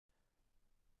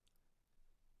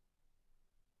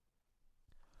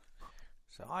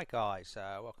So hi guys,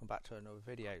 welcome back to another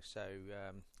video. So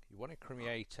you want to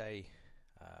create a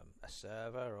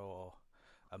server or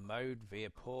a mode via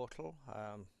Portal.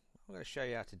 I'm going to show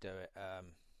you how to do it. I've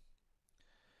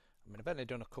only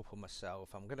done a couple myself.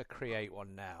 I'm going to create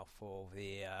one now for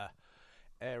the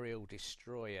Aerial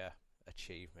Destroyer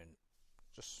achievement.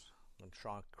 I'm going to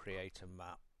try and create a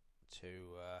map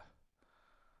to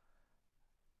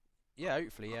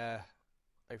hopefully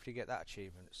get that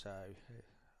achievement. So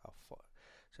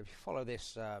if you follow this,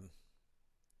 so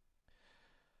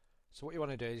what you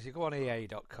want to do is you go on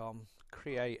EA.com,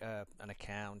 create an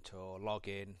account or log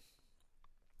in.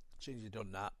 As soon as you've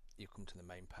done that, you come to the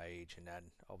main page, and then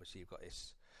obviously you've got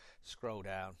this. Scroll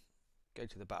down, go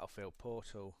to the Battlefield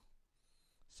Portal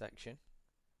section.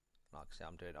 Like I say,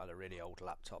 I'm doing it on a really old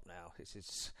laptop now. This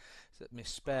is my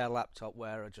spare laptop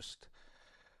where I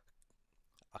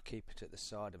keep it at the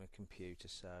side of my computer.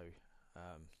 So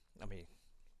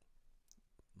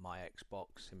my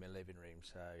Xbox in my living room.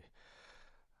 So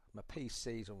my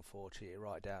PC's unfortunately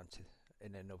right down to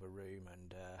in another room,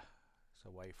 and it's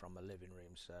away from my living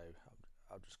room. So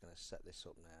I'm just going to set this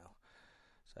up now.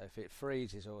 So if it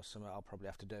freezes or something, I'll probably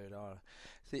have to do it.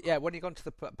 So yeah, when you go into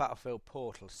the Battlefield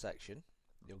Portal section,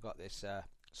 you've got this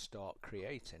start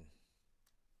creating,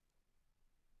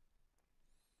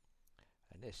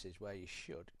 and this is where you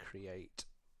should create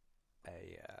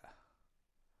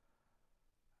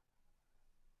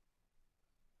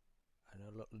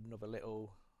another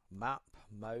little map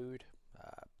mode,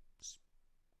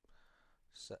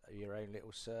 your own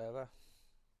little server.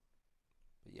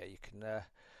 But yeah,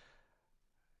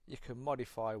 you can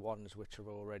modify ones which are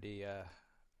already I've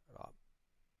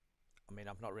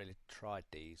not really tried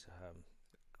these.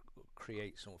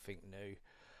 Create something new.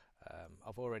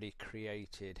 I've already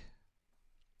created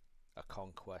a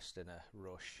conquest and a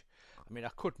rush. I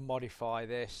could modify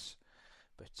this,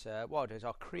 but what I'll do is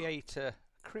I'll create a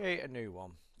new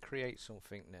one, create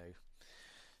something new.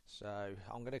 So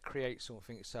I'm going to create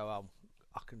something so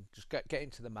I can just get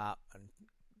into the map and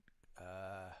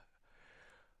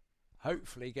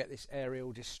hopefully get this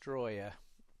Aerial Destroyer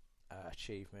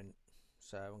achievement.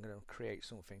 So I'm going to create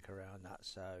something around that.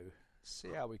 So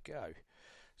see how we go.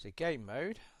 So game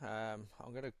mode. I'm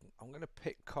going to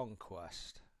pick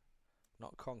Conquest,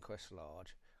 not Conquest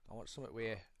Large. I want something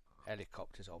with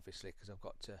helicopters, obviously, because I've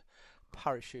got to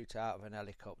parachute out of an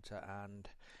helicopter and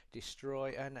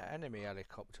destroy an enemy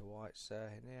helicopter while it's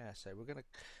in the air. So we're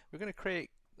gonna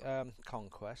create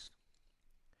Conquest.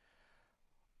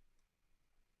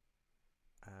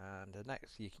 And the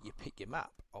next, you pick your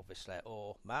map, obviously,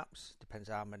 or maps, depends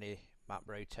how many map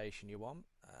rotation you want.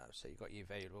 So you've got your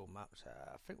available maps.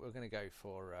 I think we're going to go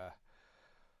for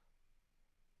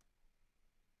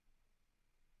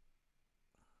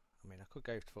I could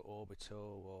go for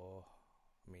orbital, or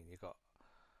you got. I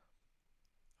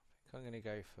think I'm going to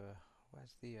go for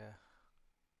where's the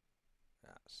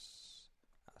that's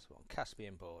one,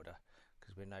 Caspian border,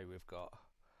 because we know we've got.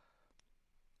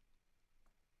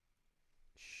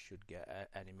 Should get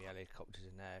enemy helicopters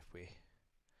in there if we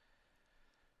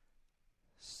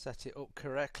set it up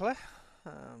correctly.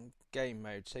 Game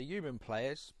mode, so human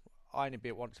players. I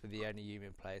only want to be the only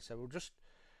human player, so we'll just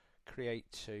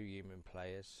create 2 human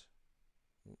players.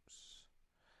 Oops.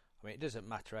 It doesn't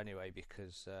matter anyway,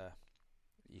 because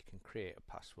you can create a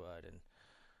password, and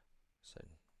so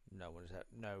no one is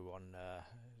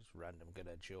random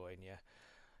gonna join you.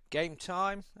 Game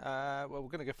time, well, we're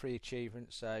going to go for the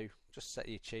achievement, so just set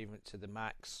the achievement to the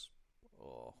max,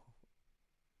 or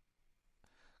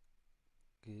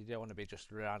you don't want to be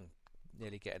just around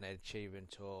nearly getting an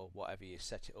achievement or whatever you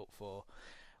set it up for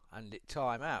and it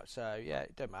time out. So yeah,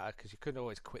 it don't matter, because you can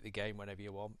always quit the game whenever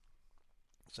you want.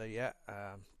 So yeah,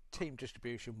 team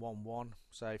distribution 1-1,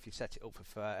 so if you set it up for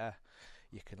 30,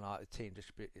 you can the team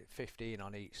distribute 15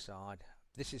 on each side.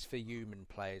 This is for human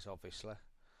players, obviously.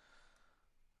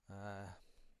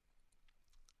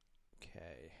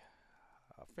 Okay,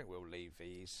 I think we'll leave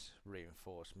these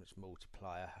reinforcements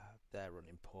multiplier. They're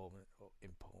unimportant.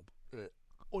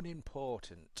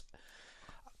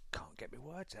 I can't get my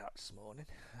words out this morning.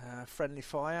 Friendly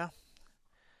fire.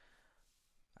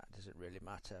 That doesn't really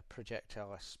matter.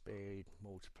 Projectile speed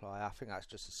multiplier. I think that's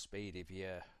just the speed of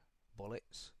your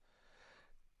bullets.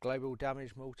 Global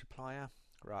damage multiplier.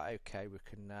 Right. Okay, we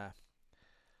can.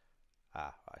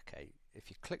 Okay. If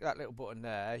you click that little button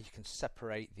there, you can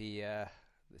separate the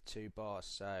 2 bars.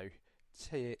 So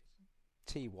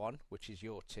T1, which is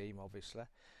your team, obviously,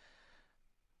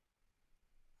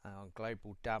 and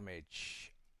global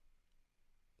damage.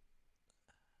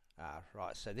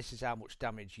 Right. So this is how much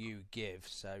damage you give.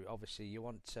 So obviously you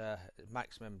want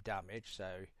maximum damage.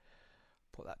 So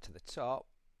put that to the top,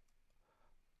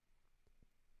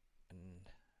 and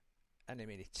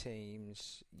enemy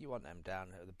teams, you want them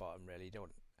down at the bottom really. You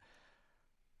don't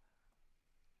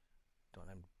want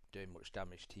them doing much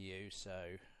damage to you,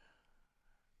 so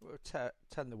we'll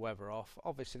turn the weather off.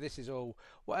 Obviously this is all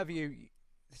whatever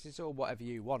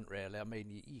you want really. I mean,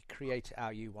 you create it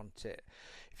how you want it.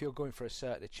 If you're going for a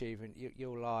certain achievement,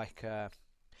 you'll like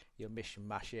your mission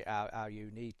mash it out how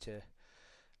you need to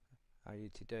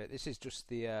do it. This is just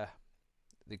the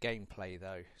gameplay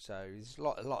though, so there's a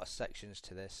lot of sections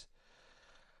to this.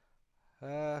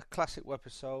 Classic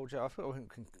weapon soldier. I thought we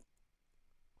can,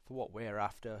 for what we're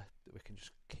after, we can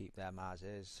just keep them as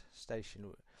is. Station,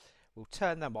 we'll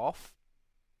turn them off,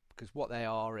 because what they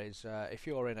are is if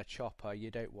you're in a chopper, you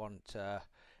don't want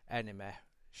enemy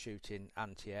shooting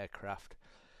anti-aircraft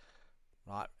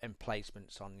like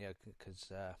emplacements on you,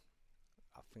 because I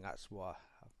think that's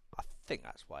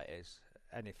what it is.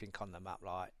 Anything on the map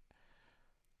like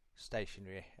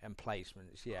stationary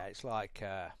emplacements, yeah, it's like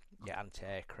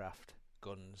anti-aircraft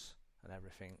guns and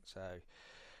everything. So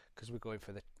because we're going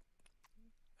for the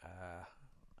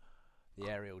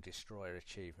aerial destroyer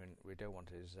achievement, we don't want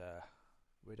to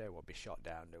be shot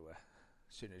down, do we?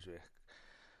 As soon as we're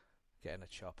getting a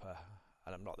chopper,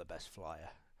 and I'm not the best flyer.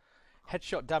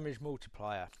 Headshot damage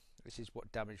multiplier. This is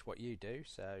what damage what you do,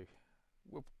 so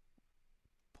we'll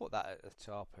put that at the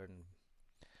top, and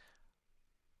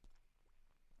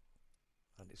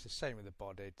it's the same with the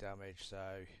body damage.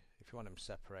 So if you want them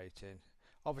separating,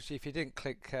 obviously if you didn't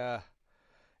click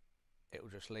it will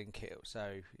just link it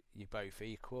so you're both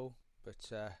equal,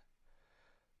 but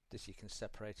this you can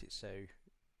separate it so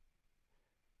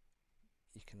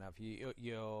you can have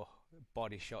your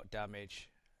body shot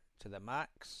damage to the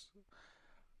max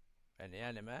and the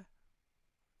enemy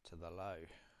to the low.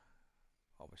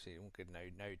 Obviously you won't get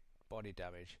no body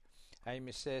damage. Aim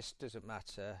assist doesn't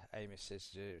matter. Aim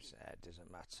assist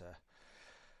doesn't matter.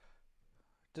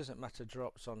 Doesn't matter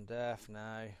drops on death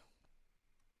now.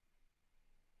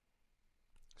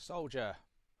 Soldier.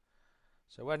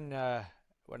 So when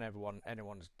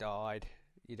anyone's died,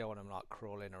 you don't want them like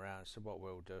crawling around. So what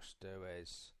we'll just do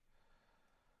is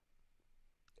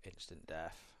instant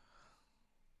death.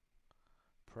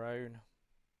 Prone.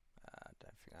 I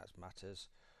don't think that matters.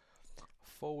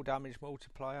 Full damage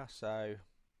multiplier. So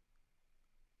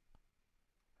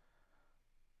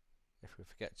if we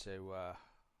forget to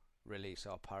release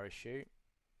our parachute,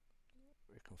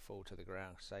 we can fall to the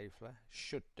ground safely.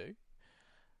 Should do.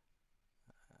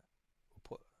 We'll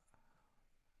put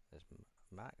there's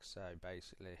max, so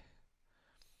basically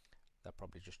they'll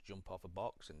probably just jump off a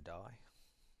box and die.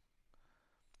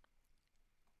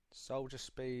 Soldier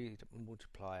speed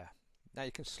multiplier. Now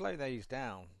you can slow these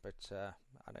down, but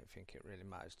I don't think it really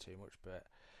matters too much. But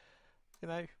you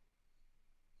know, you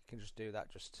can just do that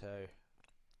just to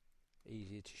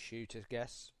easier to shoot, I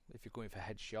guess, if you're going for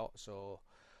headshots, or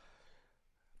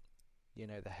you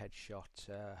know, the headshot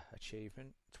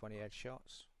achievement, 20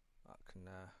 headshots, that can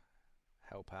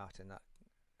help out in that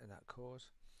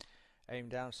cause. Aim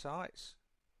down sights.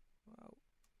 Well,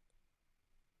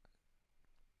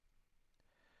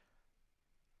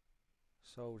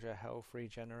 soldier health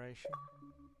regeneration.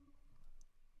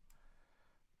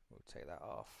 We'll take that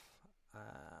off.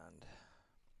 And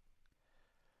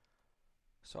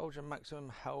soldier maximum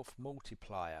health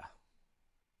multiplier.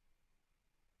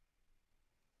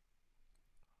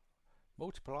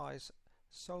 Multiplies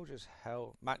soldier's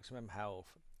health, maximum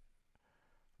health.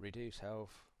 Reduce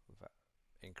health,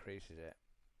 increases it.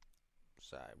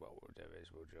 So what we'll do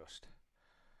is we'll just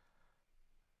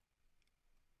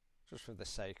for the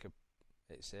sake of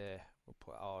it's here, we'll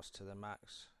put ours to the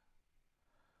max.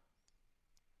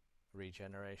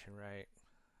 Regeneration rate,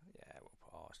 yeah, we'll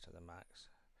put ours to the max,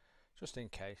 just in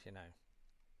case, you know.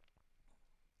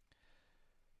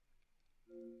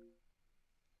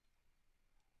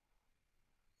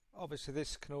 Obviously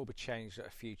this can all be changed at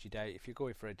a future date. If you're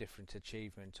going for a different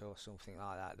achievement or something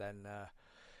like that, then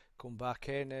come back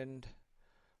in and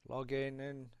log in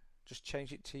and just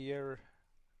change it to your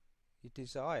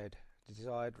desired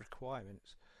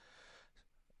requirements.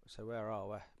 So where are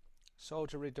we?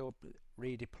 Soldier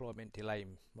redeployment delay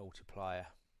multiplier.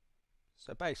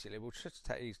 So basically we'll just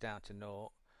take these down to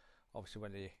 0.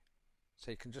 Obviously so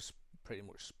you can just pretty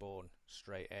much spawn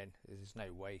straight in. There's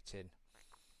no waiting.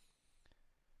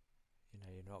 You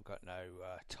know, you've not got no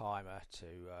timer to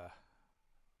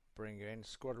bring you in.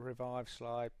 Squad revive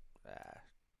slide,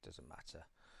 doesn't matter.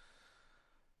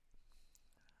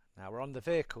 Now we're on the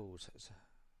vehicles. It's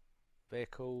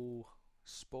vehicle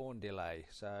spawn delay.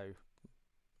 So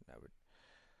you know,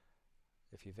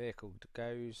 if your vehicle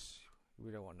goes,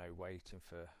 we don't want no waiting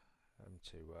for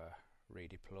to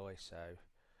redeploy. So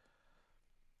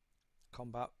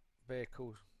combat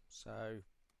vehicles. So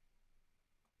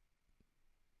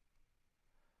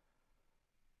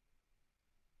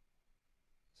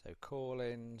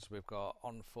call-ins, we've got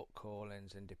on-foot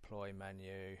call-ins and deploy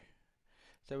menu.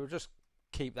 So we'll just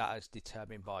keep that as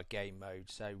determined by game mode.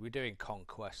 So we're doing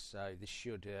conquest, so this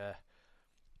should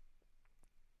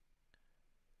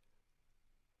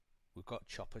we've got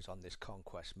choppers on this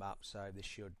conquest map, so this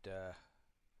should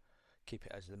keep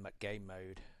it as the game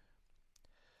mode.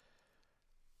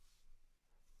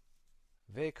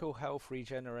 Vehicle health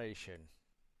regeneration.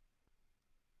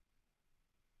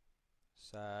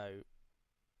 So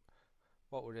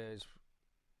what we'll do is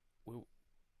we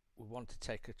want to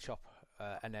take a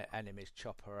an enemy's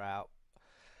chopper out.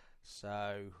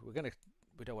 So we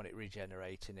don't want it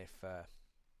regenerating if so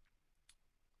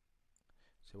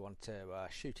we want to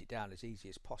shoot it down as easy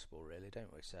as possible, really,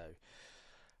 don't we? So,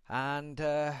 and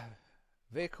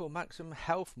vehicle maximum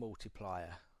health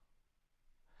multiplier.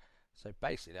 So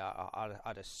basically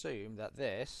I'd assume that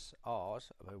this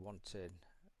ours we wanted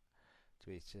to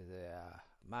be to the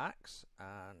max,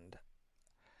 and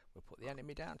we'll put the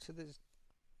enemy down to the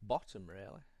bottom,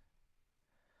 really.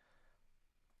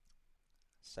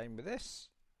 Same with this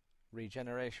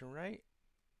regeneration rate.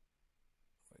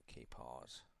 We'll keep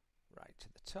ours right to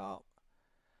the top,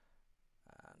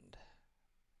 and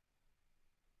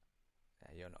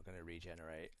yeah, you're not going to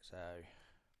regenerate. So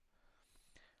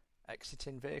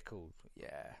exiting vehicle,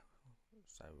 yeah.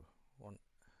 So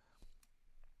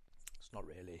it's not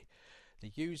really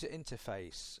the user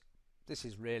interface. This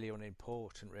is really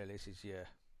unimportant, really. This is your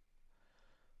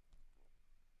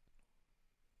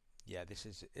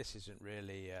this isn't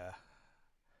really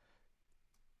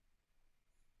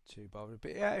too bothered.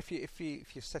 But yeah, if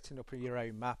you're setting up your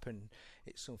own map and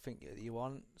it's something that you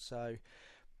want, so.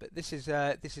 But this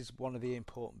is one of the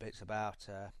important bits about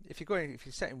if you're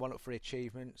setting one up for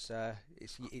achievements,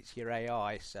 it's your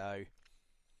AI. So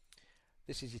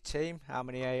this is your team. How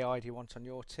many AI do you want on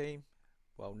your team?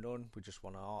 Well, none. We just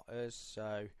want ours.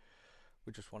 So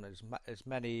we just want as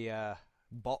many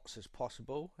bots as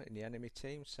possible in the enemy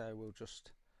team. So we'll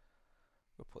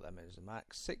put them as a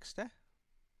max 60.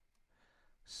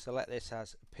 Select this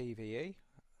as PvE.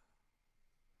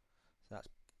 So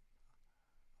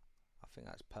I think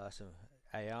that's person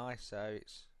AI, so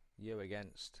it's you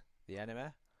against the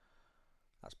enemy.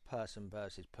 That's person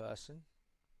versus person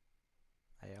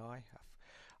AI.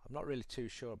 I'm not really too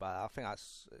sure about that. I think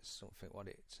it's something what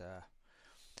it's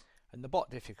and the bot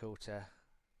difficulty.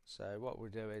 So what we'll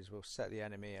do is we'll set the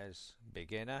enemy as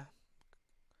beginner.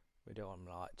 We don't want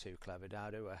them like too clever now,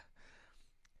 do we?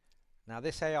 Now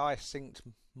this AI synced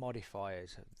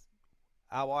modifiers.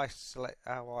 How I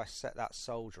set that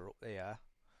soldier up there.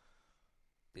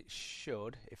 It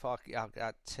should, if I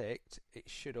got ticked, it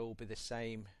should all be the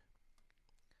same.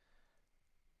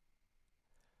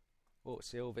 Oh,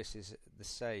 see, all this is the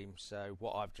same. So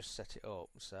what I've just set it up.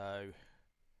 So,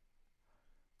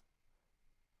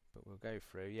 but we'll go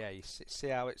through. Yeah, you see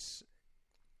how it's.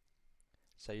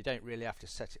 So you don't really have to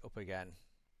set it up again.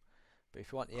 But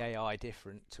if you want the AI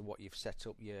different to what you've set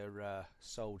up your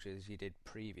soldiers you did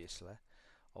previously,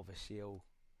 obviously you'll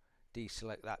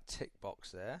deselect that tick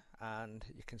box there, and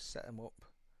you can set them up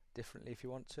differently if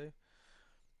you want to.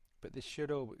 But this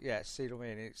should all, yeah, see what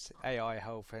I mean? It's AI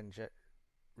health and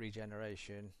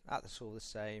regeneration. That's all the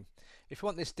same. If you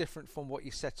want this different from what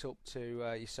you set up to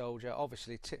your soldier,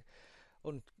 obviously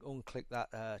unclick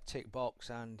that tick box,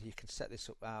 and you can set this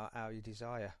up how you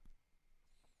desire.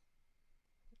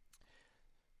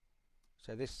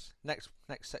 So this next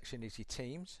section is your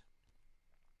teams.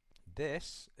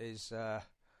 This is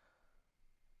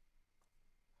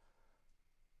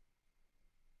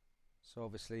so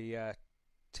obviously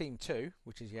team 2,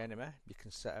 which is your enemy. You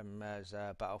can set them as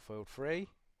Battlefield 3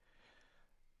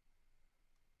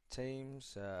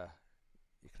 teams.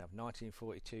 You can have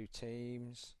 1942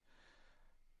 teams.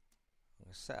 I'm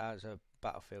going to set out as a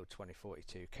Battlefield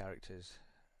 2042 characters,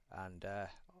 and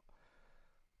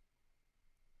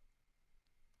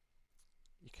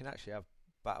you can actually have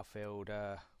Battlefield.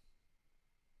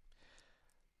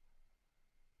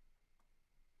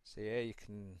 So yeah, you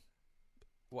can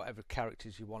whatever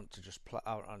characters you want to just put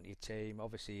out on your team.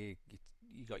 Obviously,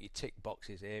 you got your tick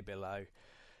boxes here below.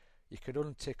 You could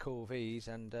untick all these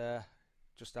and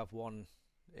just have one.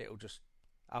 It'll just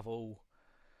have all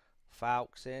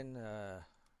Falks in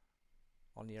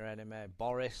on your enemy.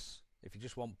 Boris, if you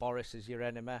just want Boris as your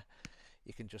enemy,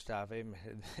 you can just have him.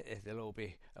 They'll all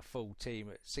be a full team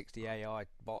at 60 AI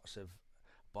bots of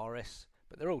Boris,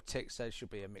 but they're all ticks, so it should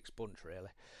be a mixed bunch really.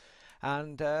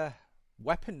 And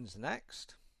weapons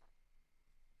next.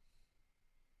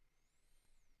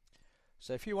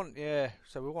 So if you want, yeah,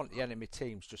 so we want the enemy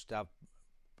teams just to have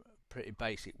pretty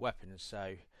basic weapons.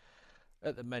 So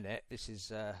at the minute, this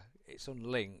is it's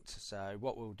unlinked. So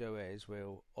what we'll do is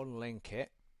we'll unlink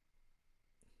it,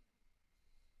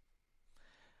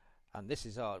 and this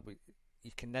is our.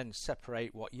 You can then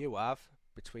separate what you have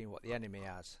between what the enemy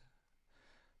has.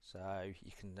 So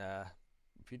you can,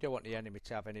 if you don't want the enemy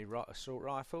to have any assault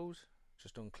rifles,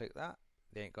 just unclick that.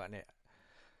 They ain't got any.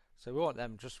 So we want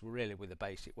them just really with the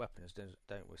basic weapons,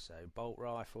 don't we? So bolt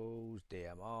rifles,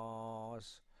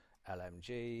 DMRs,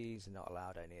 LMGs, not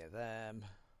allowed any of them.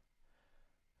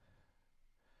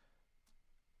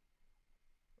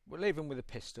 We'll leave them with the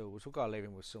pistols. We've got to leave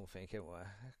them with something, haven't we?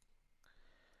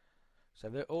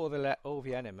 So all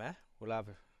the enemy will have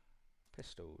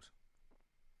pistols.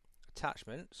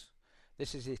 Attachments.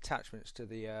 This is the attachments to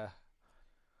the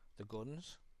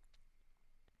guns.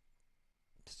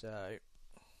 So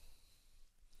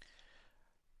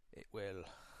it will, like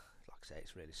I say,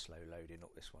 it's really slow loading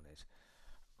up. This one is.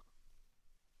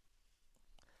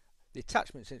 The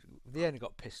attachments, they only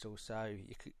got pistols, so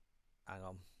you could hang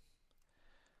on.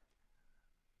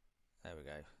 There we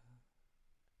go.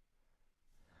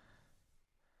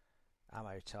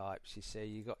 Ammo types. You see,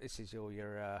 you got this is all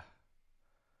your.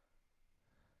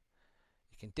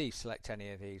 You can deselect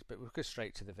any of these, but we'll go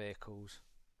straight to the vehicles.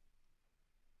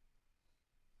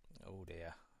 Oh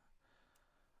dear.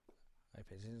 Hope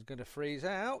it isn't going to freeze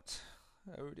out.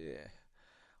 Oh dear.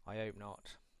 I hope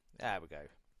not. There we go.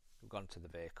 We've gone to the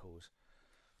vehicles.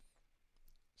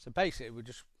 So basically,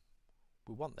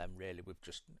 we want them really with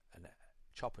just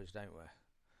choppers, don't we?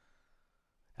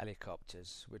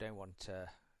 Helicopters. We don't want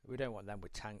them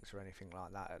with tanks or anything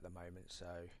like that at the moment. So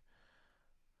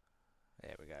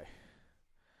there we go.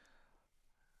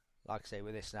 Like I say,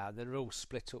 with this now, they're all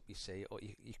split up. You see, or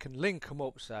you can link them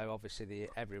up. So obviously,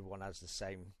 everyone has the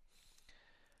same.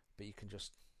 But you can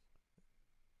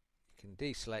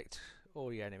deselect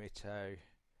all your enemy toe.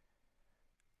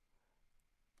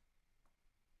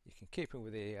 You can keep them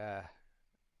with the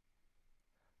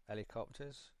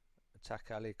helicopters, attack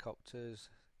helicopters,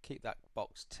 keep that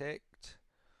box ticked.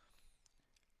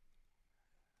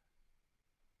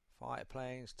 Fighter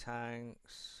planes,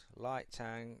 tanks, light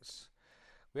tanks.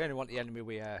 We only want the enemy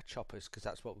with choppers because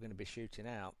that's what we're going to be shooting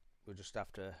out. We're just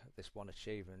after this one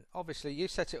achievement. Obviously, you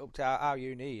set it up to how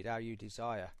you need, how you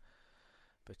desire.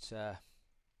 But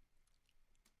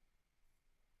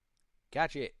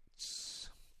gadgets.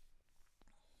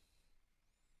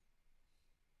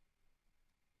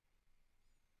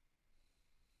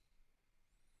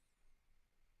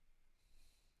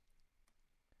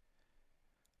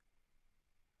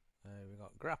 We've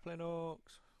got grappling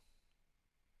hooks.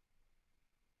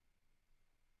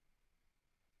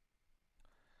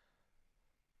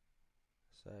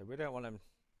 So we don't want them.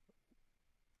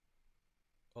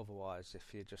 Otherwise,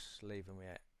 if you just leave them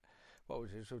with what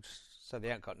would you just so they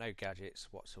ain't got no gadgets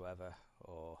whatsoever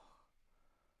or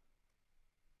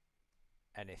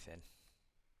anything.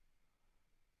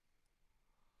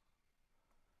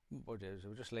 What we'll do is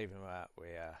we'll just leave them out with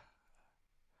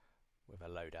a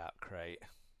loadout crate.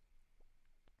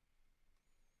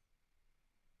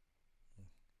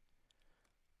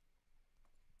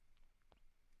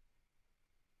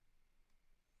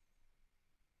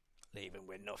 Leave him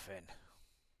with nothing.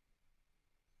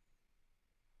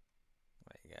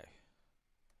 There you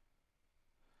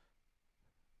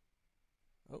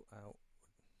go. Oh.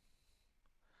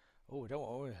 Oh, we don't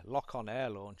want to lock on air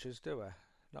launchers, do we?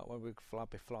 Not when we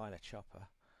be flying a chopper.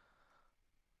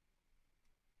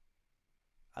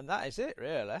 And that is it,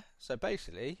 really. So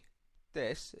basically,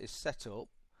 this is set up,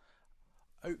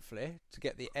 hopefully, to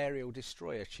get the aerial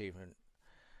destroyer achievement.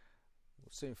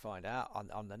 We'll soon find out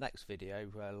on the next video.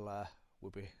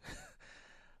 We'll be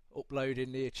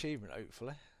uploading the achievement,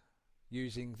 hopefully,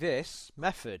 using this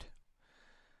method.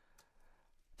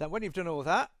 Then when you've done all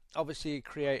that, obviously you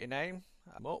create a name.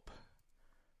 I'm up.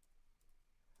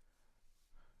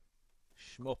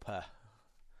 Shmupper.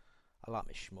 I like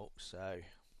my shmups, so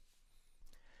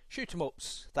shoot 'em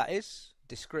ups. That is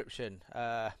description.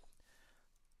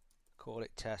 Call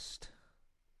it test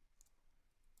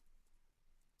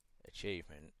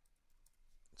achievement.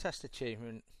 Test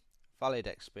achievement. Valid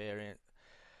experience.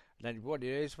 And then what it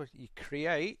is, what you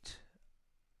create.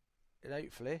 And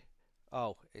hopefully,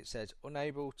 oh, it says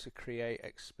unable to create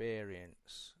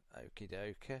experience. Okie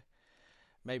dokie.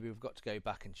 Maybe we've got to go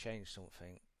back and change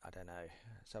something. I don't know.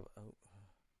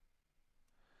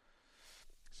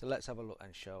 So let's have a look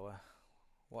and show her.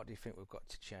 What do you think we've got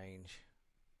to change?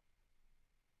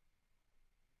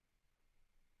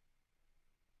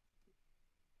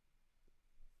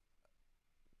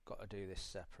 Got to do this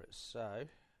separate. So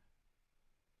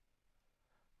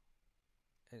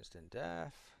instant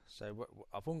death. So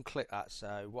I've unclicked that,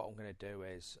 so what I'm going to do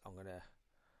is I'm going to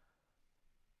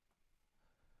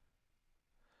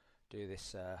do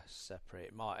this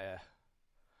separate.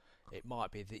 It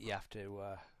might be that you have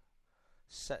to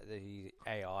set the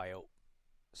AI up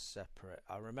separate.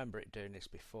 I remember it doing this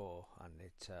before, and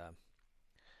it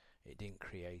didn't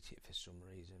create it for some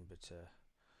reason. But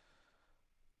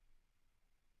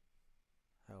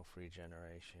health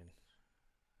regeneration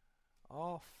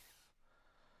off.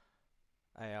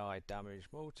 AI damage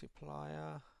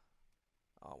multiplier.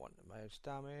 I want the most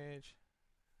damage.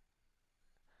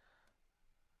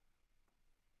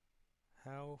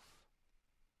 Health.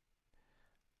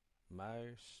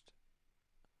 Most.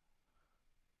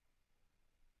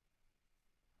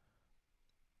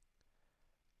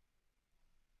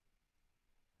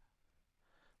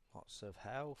 Lots of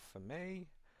health for me.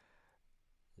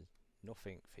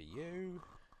 Nothing for you.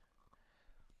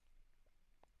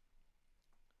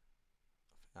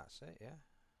 That's it, yeah.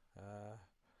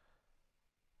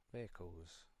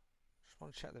 Vehicles. Just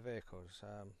want to check the vehicles.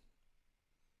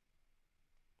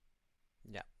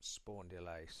 Yeah, spawn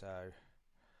delay. So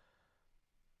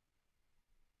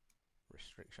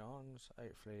restrictions.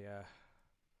 Hopefully,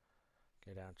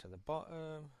 go down to the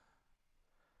bottom.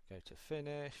 Go to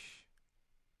finish.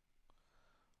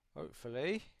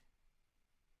 Hopefully,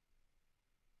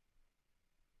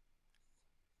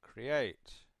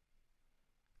 create.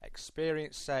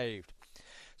 Experience saved.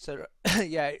 So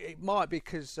yeah, it might be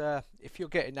because if you're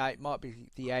getting that, it might be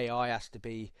the AI has to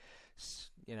be,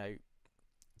 you know,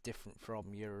 different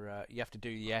from your. You have to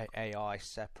do the AI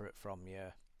separate from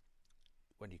your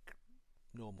when you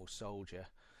normal soldier.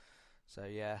 So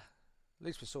yeah, at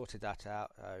least we sorted that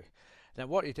out. Now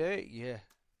what you do,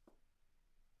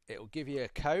 it'll give you a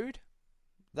code.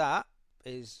 That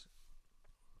is,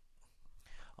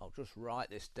 I'll just write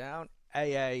this down.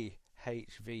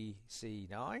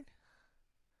 AAHVC9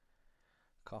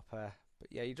 copper,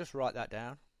 but yeah, you just write that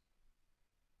down,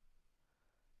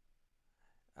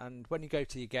 and when you go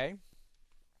to your game,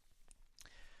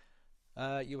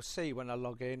 you'll see when I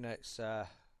log in, it's you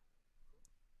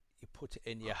put it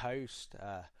in your host.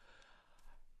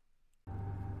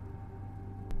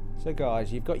 So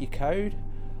guys, you've got your code,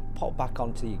 pop back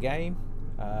onto your game.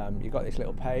 You've got this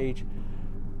little page.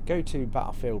 Go to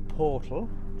Battlefield Portal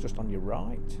just on your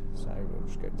right, so we'll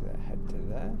just go to head to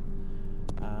there,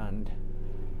 and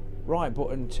right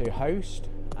button to host,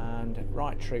 and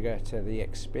right trigger to the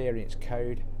experience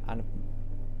code, and a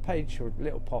page or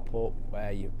little pop up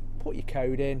where you put your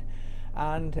code in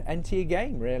and enter your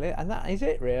game, really, and that is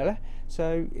it, really.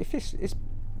 So if this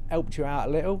helped you out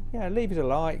a little, yeah, leave us a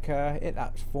like, hit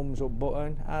that thumbs up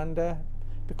button, and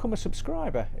become a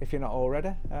subscriber if you're not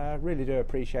already. Really do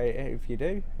appreciate it if you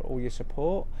do, all your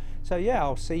support. So yeah,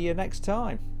 I'll see you next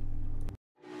time.